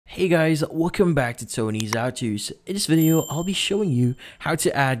Hey guys, welcome back to Tony's How To's. In this video, I'll be showing you how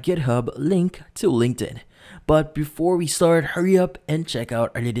to add GitHub link to LinkedIn. But before we start, hurry up and check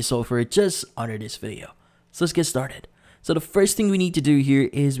out our latest software just under this video. So let's get started. So the first thing we need to do here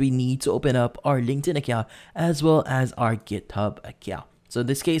is we need to open up our LinkedIn account as well as our GitHub account. So in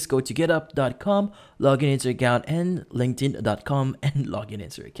this case, go to github.com, log in into your account, and linkedin.com and log in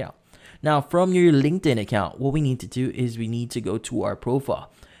into your account. Now from your LinkedIn account, what we need to do is we need to go to our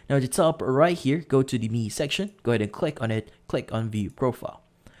profile. Now at the top right here, go to the Me section, go ahead and click on it, click on View Profile.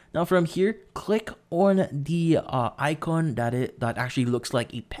 Now from here, click on the icon that actually looks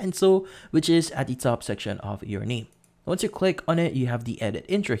like a pencil, which is at the top section of your name. Once you click on it, you have the Edit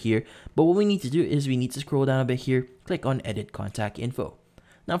Intro here, but what we need to do is we need to scroll down a bit here, click on Edit Contact Info.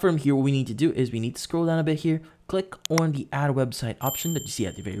 Now from here, what we need to do is we need to scroll down a bit here, click on the Add Website option that you see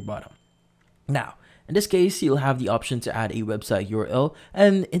at the very bottom. Now, in this case, you'll have the option to add a website URL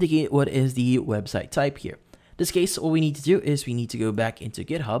and indicate what is the website type here. In this case, all we need to do is we need to go back into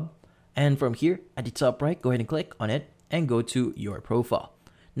GitHub, and from here at the top right, go ahead and click on it and go to your profile.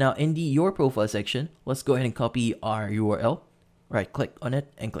 Now in the Your Profile section, let's go ahead and copy our URL. Right click on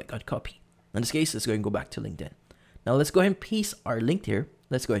it and click on Copy. In this case, let's go ahead and go back to LinkedIn. Now let's go ahead and paste our link here.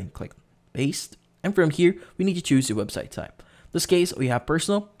 Let's go ahead and click Paste. And from here, we need to choose the website type. In this case, we have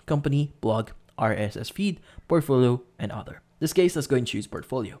personal, company, blog, RSS feed, portfolio, and other. In this case, let's go ahead and choose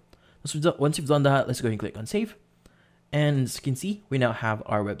portfolio. Once you've done that, let's go ahead and click on Save. And as you can see, we now have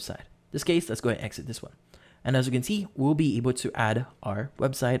our website. In this case, let's go ahead and exit this one. And as you can see, we'll be able to add our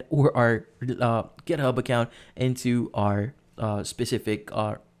website or our GitHub account into our specific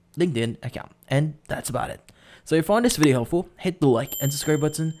LinkedIn account. And that's about it. So if you found this video helpful, hit the like and subscribe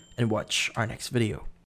button and watch our next video.